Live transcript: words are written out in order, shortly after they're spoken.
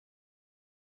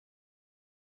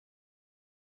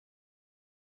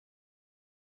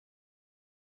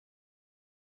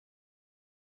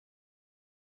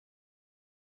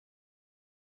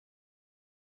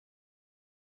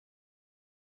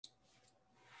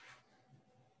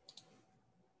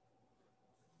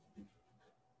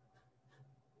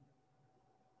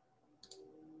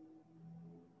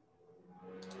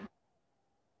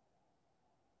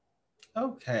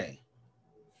Okay.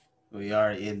 We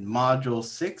are in module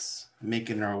 6,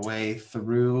 making our way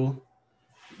through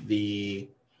the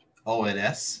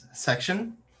ONS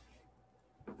section.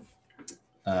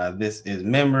 This is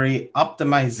memory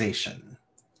optimization.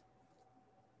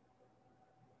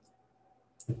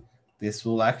 This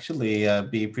will actually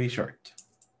be pretty short.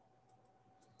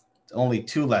 It's only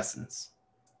 2 lessons.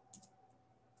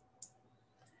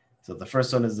 So the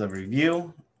first one is the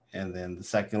review, and then the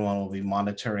second one will be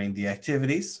monitoring the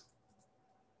activities.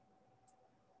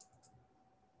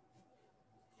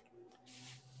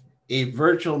 A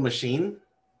virtual machine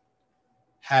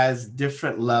has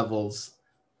different levels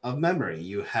of memory.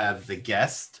 You have the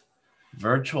guest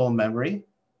virtual memory,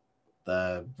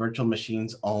 the virtual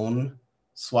machine's own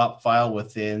swap file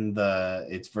within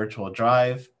its virtual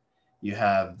drive. You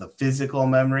have the physical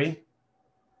memory,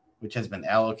 which has been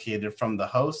allocated from the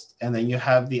host, and then you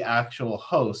have the actual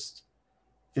host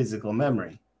physical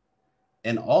memory.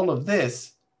 And all of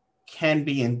this can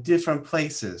be in different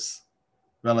places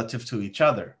relative to each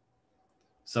other.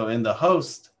 So in the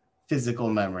host physical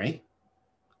memory,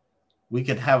 we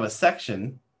could have a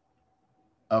section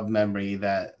of memory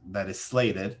that is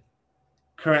slated,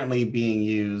 currently being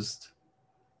used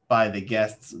by the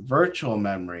guest's virtual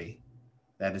memory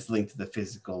that is linked to the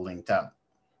physical linked out,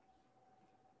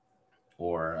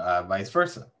 or vice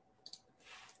versa.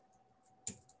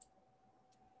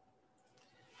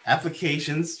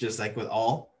 Applications, just like with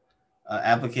all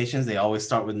applications, they always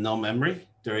start with no memory.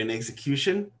 During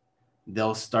execution,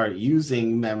 they'll start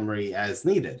using memory as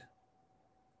needed.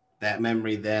 That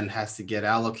memory then has to get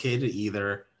allocated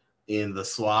either in the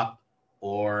swap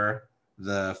or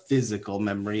the physical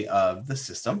memory of the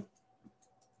system.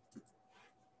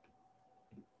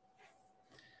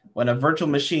 When a virtual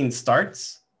machine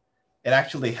starts, it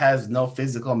actually has no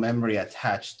physical memory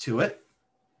attached to it.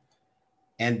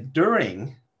 And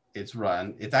during its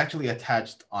run, it's actually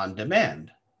attached on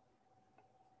demand.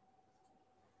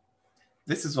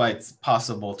 This is why it's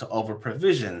possible to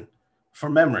over-provision for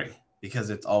memory, because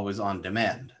it's always on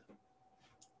demand.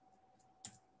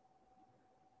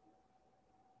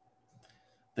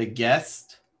 The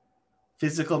guest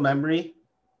physical memory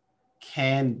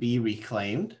can be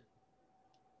reclaimed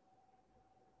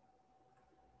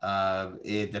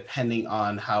depending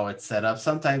on how it's set up.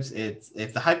 Sometimes if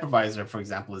the hypervisor, for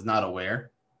example, is not aware,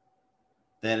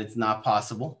 then it's not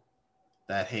possible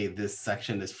that, hey, this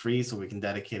section is free, so we can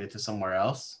dedicate it to somewhere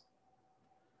else.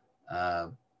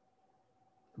 But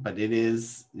it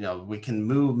is, we can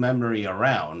move memory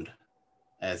around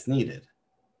as needed.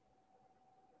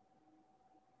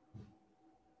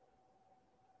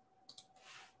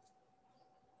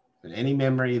 But any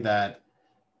memory that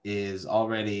is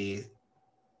already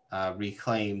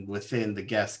reclaimed within the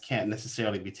guest can't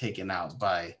necessarily be taken out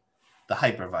by the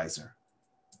hypervisor.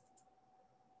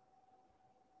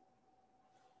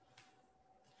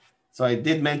 So I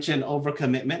did mention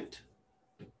overcommitment.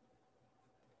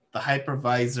 The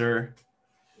hypervisor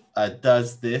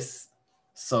does this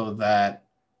so that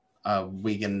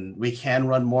we can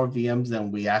run more VMs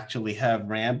than we actually have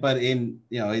RAM. But in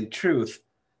truth,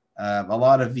 a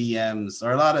lot of VMs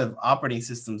or a lot of operating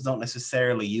systems don't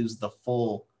necessarily use the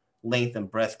full length and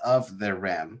breadth of their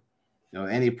RAM.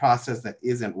 Any process that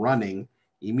isn't running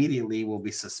immediately will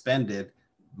be suspended,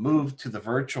 moved to the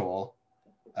virtual,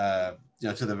 to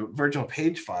the virtual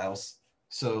page files.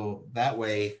 So that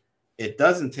way it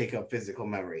doesn't take up physical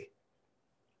memory.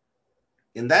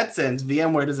 In that sense,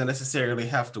 VMware doesn't necessarily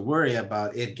have to worry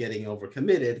about it getting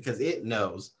overcommitted, because it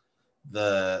knows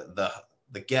the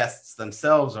guests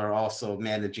themselves are also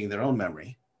managing their own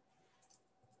memory.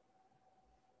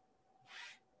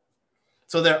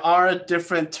 So there are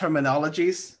different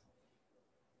terminologies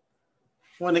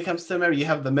when it comes to memory. You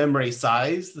have the memory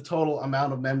size, the total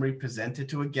amount of memory presented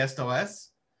to a guest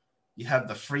OS. You have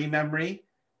the free memory,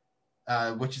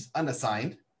 which is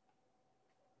unassigned.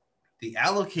 The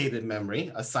allocated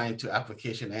memory assigned to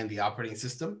application and the operating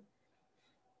system.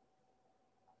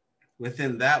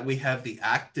 Within that, we have the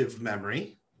active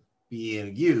memory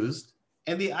being used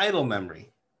and the idle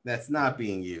memory that's not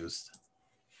being used.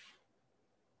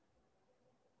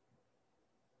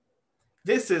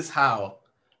 This is how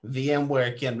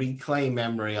VMware can reclaim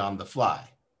memory on the fly.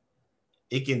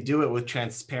 It can do it with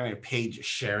transparent page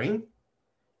sharing.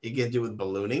 It can do it with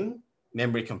ballooning,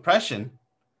 memory compression,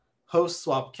 host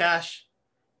swap cache,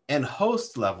 and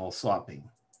host level swapping.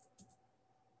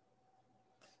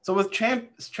 So with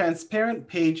transparent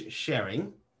page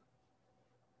sharing,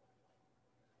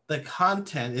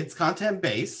 it's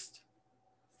content-based,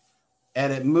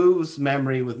 and it moves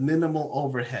memory with minimal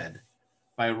overhead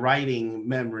by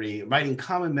writing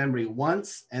common memory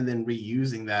once and then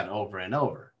reusing that over and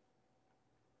over.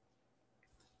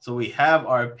 So we have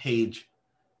our page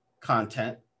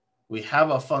content. We have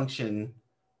a function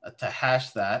to hash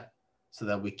that so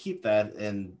that we keep that,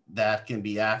 and that can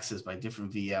be accessed by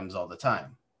different VMs all the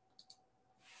time.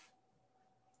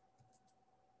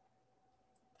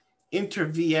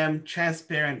 Inter-VM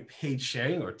transparent page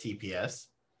sharing, or TPS,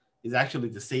 is actually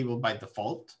disabled by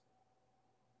default.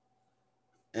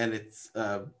 And it's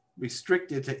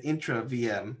restricted to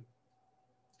intra-VM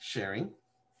sharing.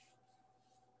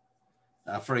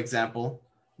 For example,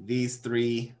 these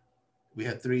three, we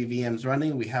have 3 VMs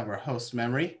running. We have our host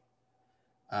memory.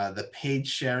 The page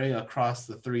sharing across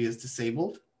the 3 is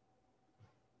disabled.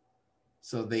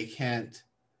 So they can't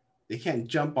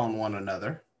jump on one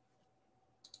another.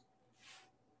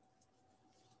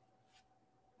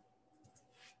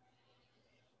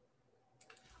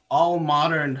 All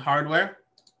modern hardware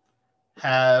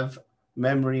have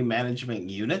memory management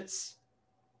units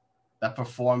that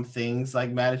perform things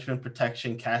like management,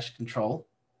 protection, cache control.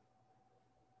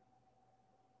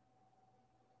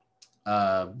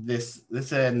 This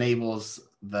enables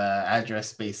the address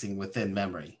spacing within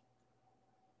memory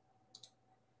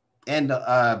and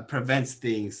prevents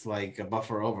things like a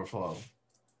buffer overflow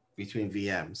between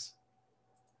VMs.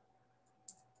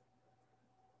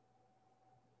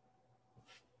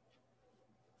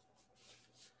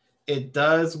 It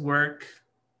does work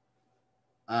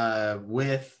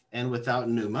with and without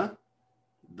NUMA,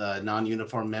 the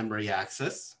non-uniform memory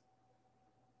access.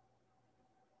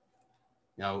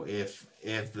 Now, if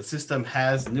the system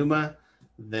has NUMA,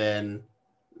 then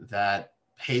that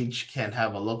page can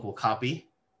have a local copy.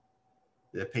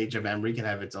 The page of memory can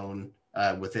have its own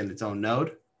within its own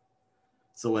node.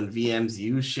 So when VMs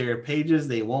use shared pages,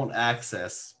 they won't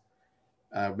access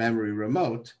memory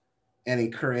remote and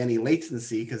incur any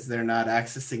latency because they're not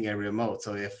accessing a remote.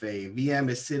 So if a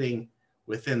VM is sitting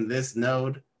within this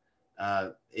node,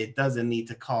 it doesn't need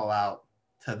to call out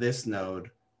to this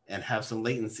node and have some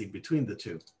latency between the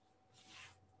two.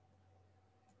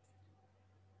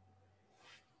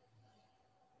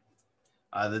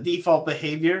 The default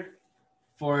behavior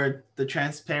for the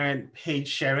transparent page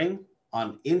sharing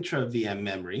on intra-VM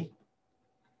memory,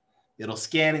 it'll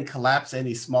scan and collapse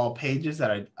any small pages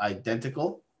that are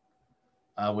identical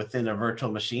within a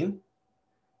virtual machine.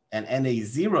 And any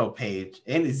zero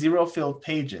filled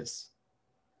pages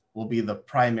will be the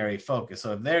primary focus.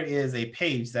 So if there is a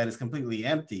page that is completely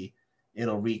empty,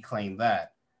 it'll reclaim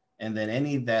that. And then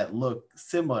any that look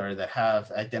similar, that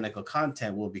have identical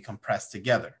content, will be compressed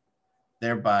together,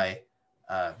 thereby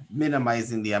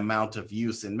minimizing the amount of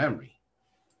use in memory.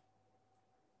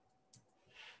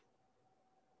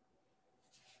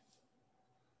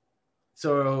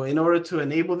 So in order to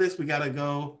enable this, we got to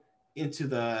go into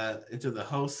the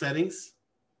host settings.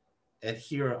 And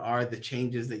here are the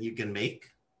changes that you can make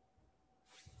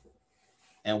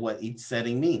and what each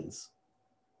setting means.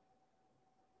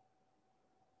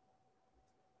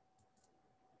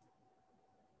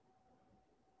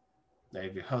 Now,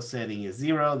 if your host setting is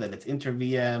 0, then it's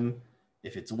inter-VM.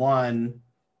 If it's 1,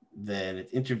 then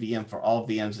it's inter-VM for all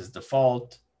VMs as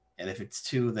default. And if it's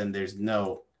 2, then there's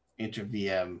no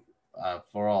inter-VM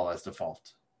for all as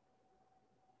default.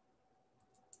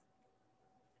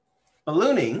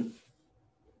 Ballooning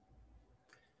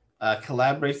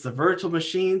collaborates the virtual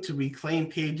machine to reclaim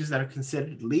pages that are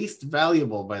considered least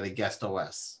valuable by the guest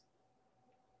OS.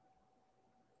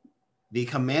 The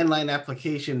command line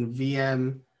application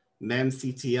VM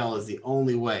memctl is the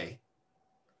only way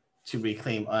to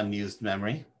reclaim unused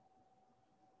memory.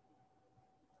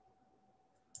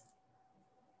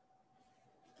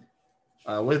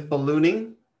 With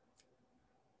ballooning,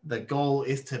 the goal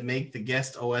is to make the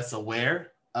guest OS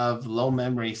aware of low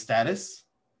memory status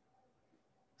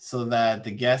so that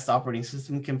the guest operating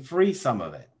system can free some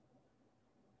of it.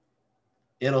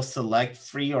 It'll select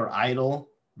free or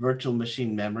idle virtual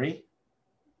machine memory.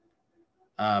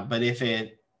 But if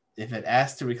it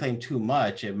asks to reclaim too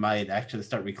much, it might actually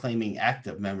start reclaiming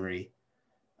active memory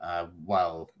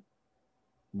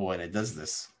when it does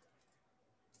this.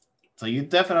 So you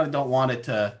definitely don't want it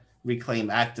to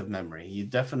reclaim active memory. You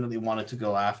definitely want it to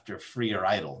go after free or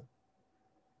idle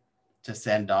to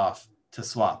send off to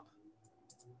swap.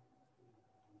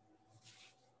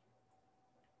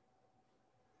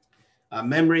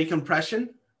 Memory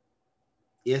compression.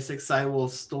 ESXi will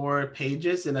store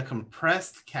pages in a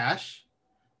compressed cache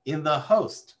in the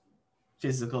host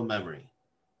physical memory.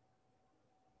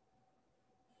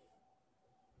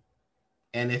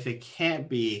 And if it can't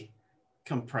be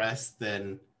compressed,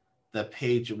 then the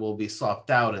page will be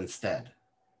swapped out instead.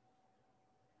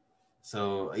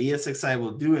 So ESXi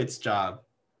will do its job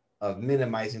of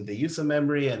minimizing the use of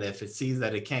memory, and if it sees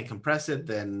that it can't compress it,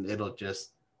 then it'll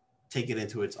just take it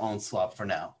into its own swap for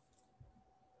now.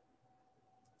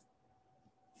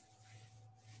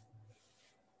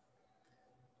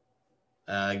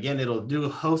 Again, it'll do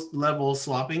host level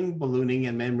swapping, ballooning,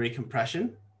 and memory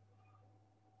compression.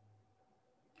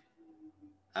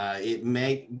 It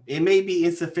may be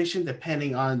insufficient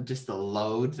depending on just the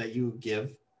load that you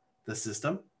give the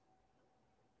system.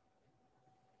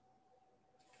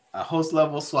 Host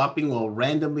level swapping will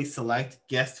randomly select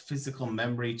guest physical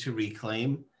memory to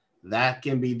reclaim. That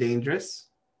can be dangerous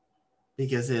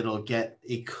because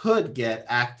it could get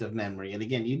active memory. And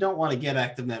again, you don't want to get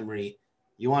active memory.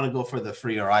 You want to go for the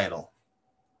free or idle.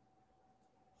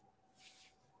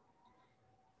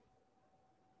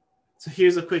 So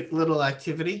here's a quick little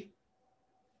activity,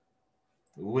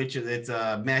 which it's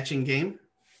a matching game.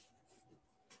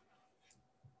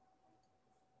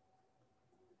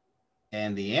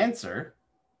 And the answer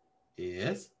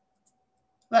is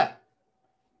that.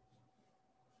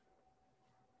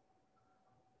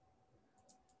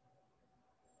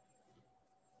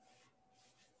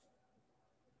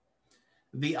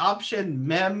 The option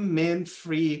mem-min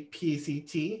free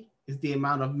PCT is the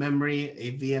amount of memory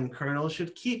a VM kernel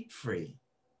should keep free.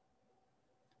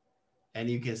 And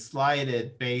you can slide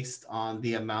it based on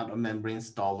the amount of memory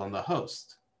installed on the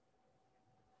host.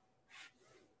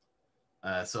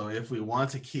 So if we want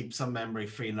to keep some memory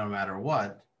free no matter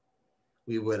what,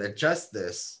 we would adjust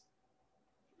this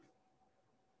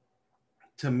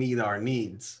to meet our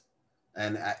needs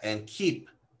and keep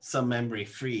some memory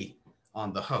free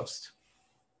on the host.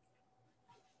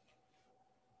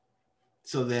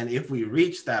 So then if we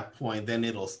reach that point, then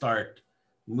it'll start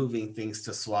moving things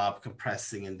to swap,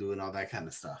 compressing, and doing all that kind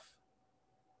of stuff.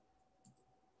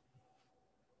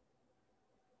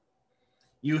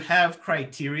 You have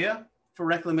criteria for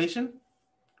reclamation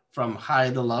from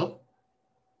high to low.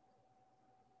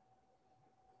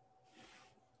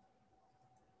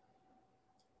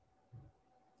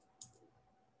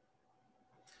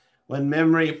 When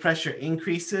memory pressure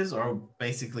increases, or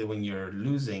basically when you're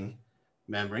losing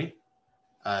memory,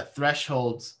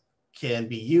 thresholds can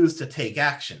be used to take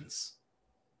actions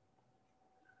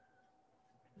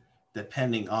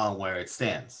depending on where it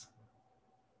stands.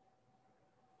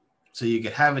 So you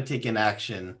could have it take an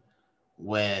action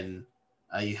when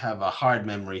you have a hard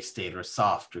memory state or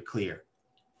soft or clear.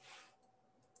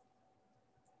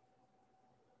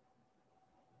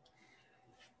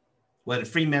 When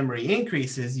free memory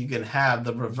increases, you can have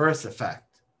the reverse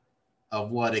effect of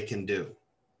what it can do.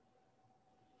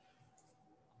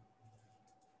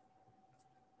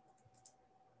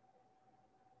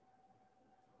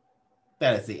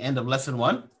 That is the end of lesson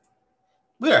 1.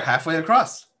 We are halfway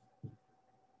across.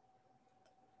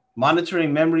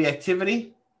 Monitoring memory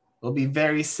activity will be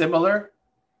very similar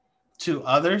to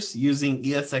others using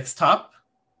ESX Top,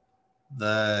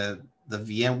 the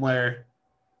VMware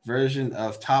version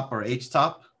of Top or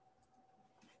HTOP.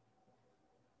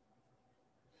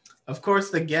 Of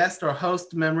course, the guest or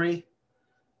host memory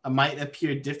might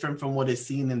appear different from what is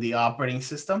seen in the operating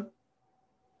system,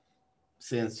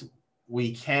 since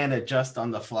we can adjust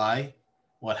on the fly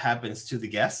what happens to the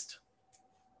guest.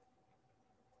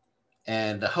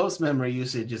 And the host memory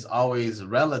usage is always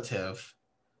relative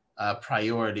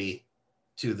priority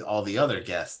to all the other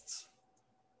guests.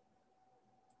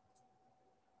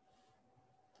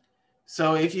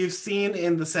 So if you've seen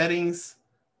in the settings,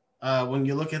 when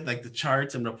you look at like the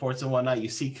charts and reports and whatnot, you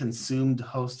see consumed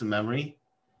host memory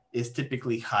is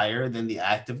typically higher than the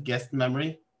active guest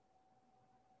memory,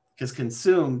 because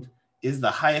consumed is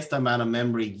the highest amount of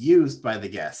memory used by the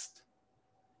guest.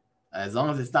 As long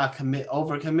as it's not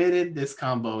overcommitted, this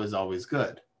combo is always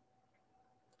good.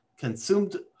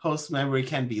 Consumed host memory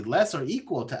can be less or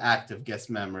equal to active guest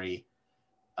memory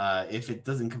if it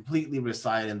doesn't completely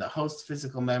reside in the host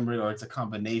physical memory, or it's a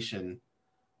combination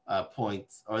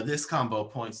points, or this combo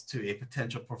points to a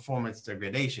potential performance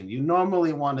degradation. You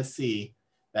normally want to see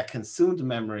that consumed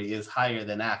memory is higher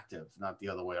than active, not the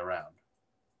other way around.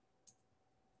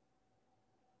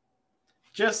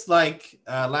 Just like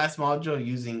last module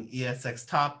using ESX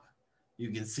Top,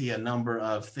 you can see a number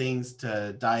of things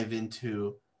to dive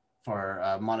into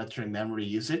for monitoring memory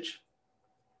usage.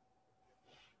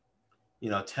 You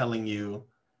know, telling you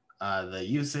the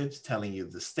usage, telling you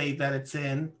the state that it's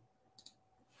in.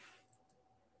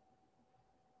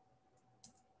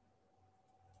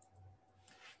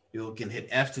 You can hit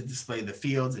F to display the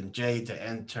fields and J to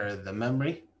enter the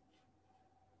memory.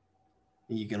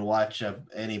 You can watch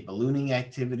any ballooning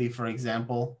activity, for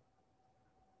example,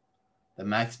 the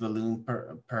max balloon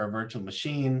per virtual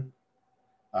machine,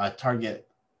 target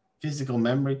physical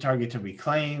memory target to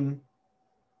reclaim,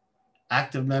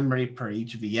 active memory per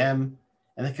each VM,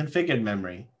 and the configured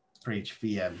memory per each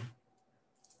VM.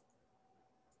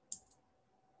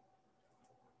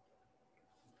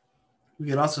 We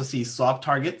can also see swap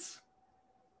targets.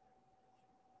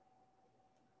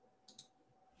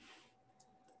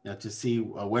 Now to see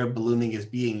where ballooning is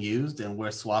being used and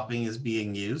where swapping is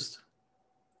being used.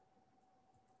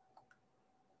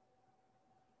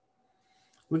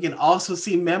 We can also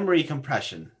see memory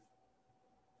compression.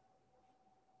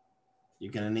 You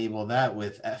can enable that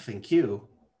with F and Q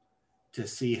to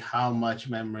see how much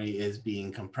memory is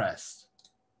being compressed.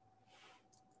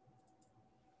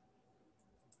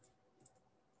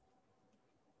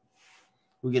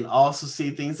 We can also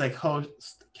see things like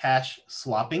host cache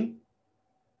swapping.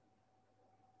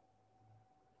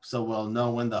 So we'll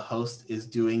know when the host is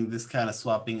doing this kind of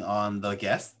swapping on the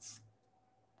guests.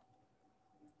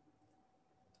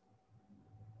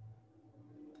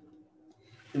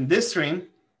 In this stream,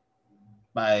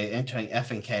 by entering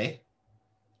F and K,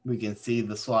 we can see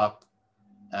the swap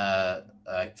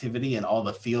activity and all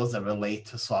the fields that relate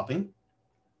to swapping,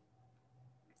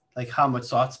 like how much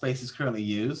swap space is currently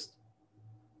used,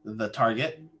 the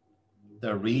target,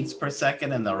 the reads per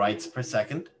second and the writes per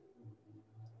second,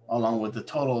 along with the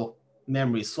total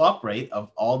memory swap rate of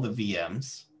all the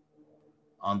VMs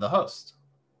on the host.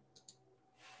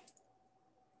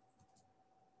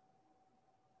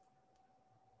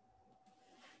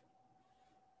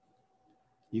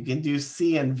 You can do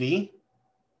C and V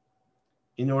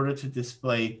in order to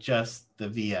display just the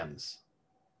VMs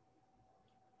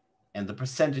and the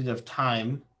percentage of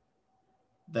time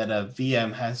that a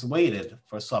VM has waited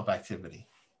for swap activity.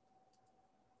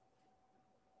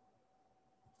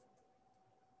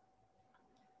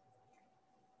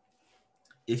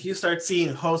 If you start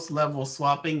seeing host level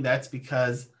swapping, that's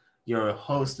because your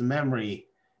host memory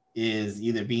is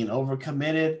either being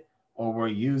overcommitted or we're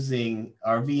using,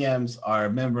 our VMs are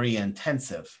memory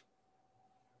intensive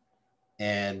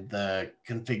and the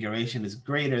configuration is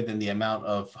greater than the amount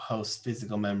of host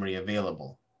physical memory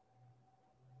available.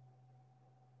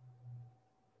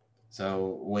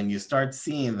 So when you start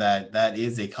seeing that, that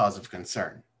is a cause of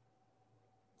concern.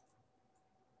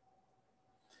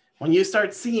 When you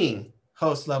start seeing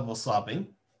host level swapping,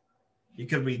 you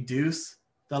could reduce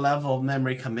the level of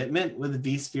memory commitment with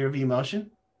vSphere vMotion.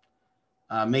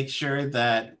 Make sure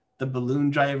that the balloon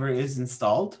driver is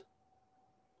installed.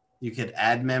 You could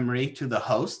add memory to the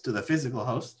host, to the physical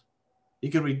host.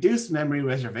 You could reduce memory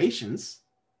reservations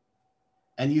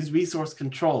and use resource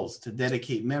controls to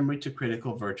dedicate memory to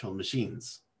critical virtual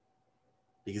machines.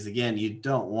 Because again, you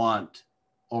don't want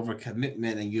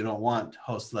overcommitment and you don't want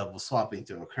host level swapping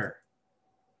to occur.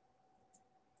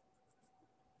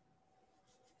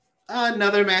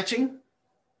 Another matching.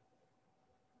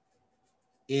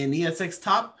 In ESX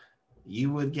top, you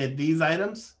would get these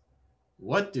items.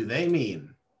 What do they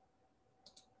mean?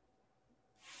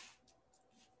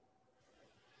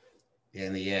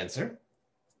 And the answer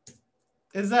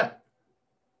is that.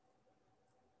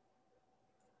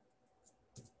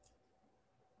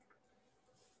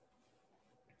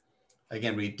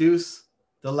 Again, reduce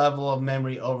the level of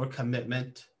memory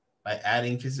overcommitment by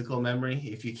adding physical memory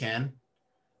if you can.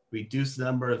 Reduce the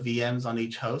number of VMs on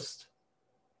each host.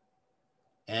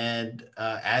 And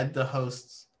add the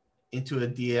hosts into a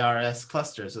DRS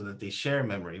cluster so that they share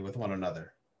memory with one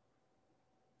another.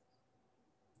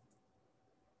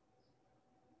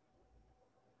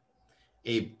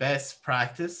 A best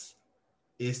practice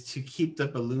is to keep the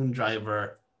balloon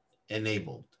driver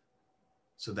enabled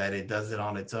so that it does it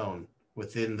on its own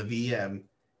within the VM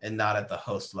and not at the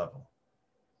host level.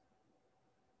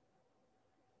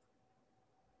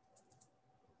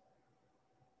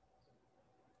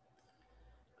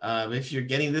 If you're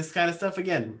getting this kind of stuff,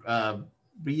 again,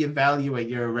 reevaluate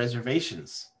your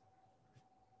reservations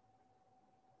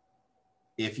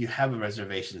if you have a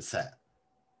reservation set.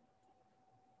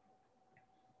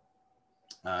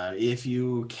 If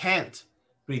you can't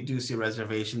reduce your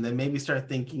reservation, then maybe start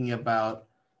thinking about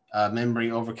memory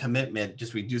overcommitment,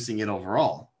 just reducing it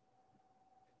overall.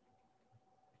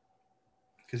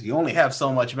 Because you only have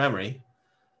so much memory,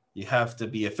 you have to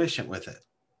be efficient with it.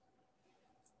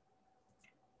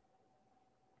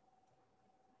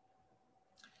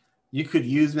 You could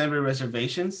use memory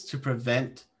reservations to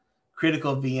prevent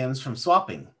critical VMs from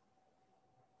swapping.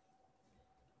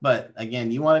 But again,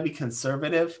 you want to be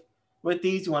conservative with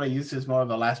these. You want to use this more of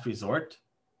a last resort,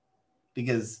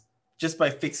 because just by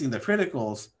fixing the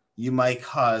criticals, you might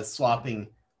cause swapping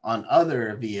on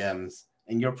other VMs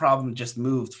and your problem just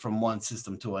moved from one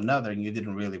system to another and you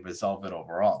didn't really resolve it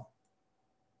overall.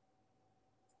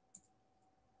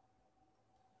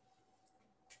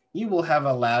 you will have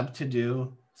a lab to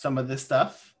do some of this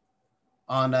stuff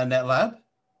on NetLab,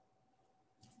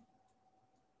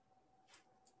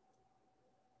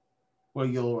 where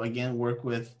you'll again work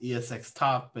with ESX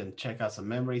top and check out some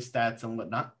memory stats and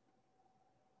whatnot.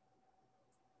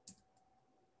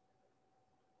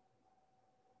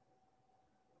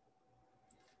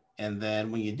 And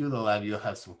then when you do the lab, you'll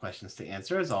have some questions to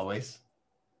answer as always.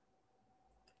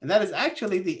 And that is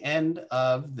actually the end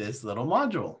of this little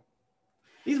module.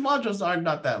 These modules are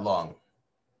not that long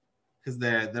because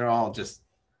they're all just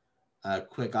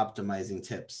quick optimizing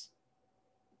tips.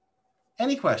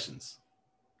 Any questions?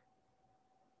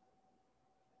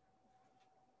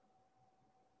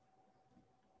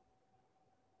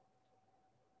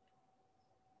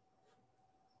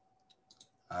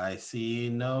 I see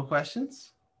no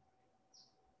questions.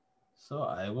 So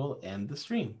I will end the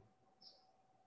stream.